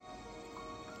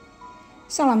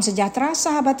Salam sejahtera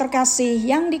sahabat terkasih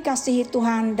yang dikasihi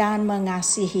Tuhan dan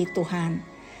mengasihi Tuhan.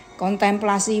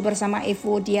 Kontemplasi bersama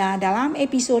Evodia dalam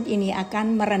episode ini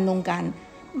akan merenungkan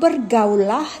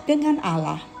Bergaullah dengan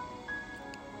Allah.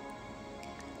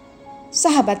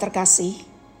 Sahabat terkasih,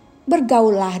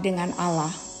 bergaullah dengan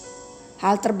Allah.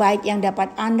 Hal terbaik yang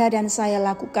dapat Anda dan saya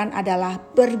lakukan adalah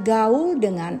bergaul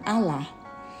dengan Allah.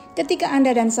 Ketika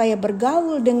Anda dan saya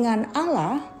bergaul dengan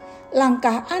Allah,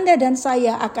 langkah Anda dan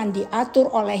saya akan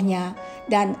diatur olehnya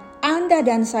dan Anda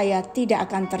dan saya tidak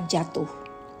akan terjatuh.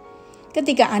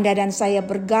 Ketika Anda dan saya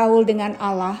bergaul dengan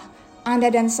Allah,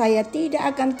 Anda dan saya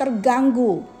tidak akan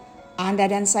terganggu. Anda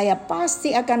dan saya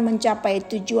pasti akan mencapai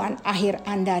tujuan akhir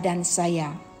Anda dan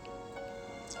saya.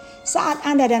 Saat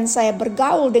Anda dan saya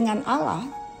bergaul dengan Allah,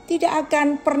 tidak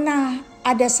akan pernah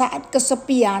ada saat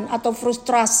kesepian atau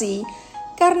frustrasi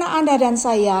karena Anda dan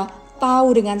saya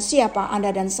tahu dengan siapa Anda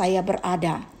dan saya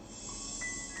berada.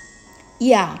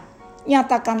 Ya,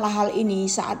 nyatakanlah hal ini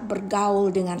saat bergaul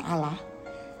dengan Allah.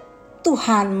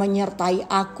 Tuhan menyertai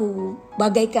aku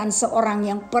bagaikan seorang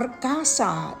yang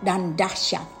perkasa dan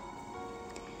dahsyat.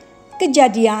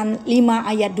 Kejadian 5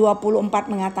 ayat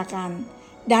 24 mengatakan,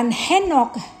 dan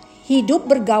Henokh hidup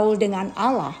bergaul dengan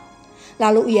Allah,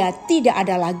 lalu ia tidak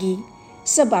ada lagi,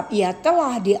 sebab ia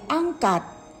telah diangkat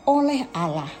oleh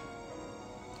Allah.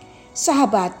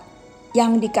 Sahabat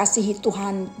yang dikasihi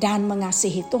Tuhan dan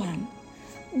mengasihi Tuhan,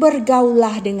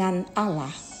 bergaullah dengan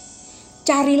Allah.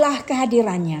 Carilah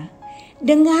kehadirannya,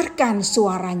 dengarkan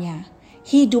suaranya,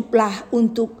 hiduplah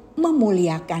untuk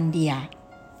memuliakan Dia.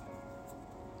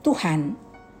 Tuhan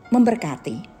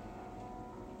memberkati.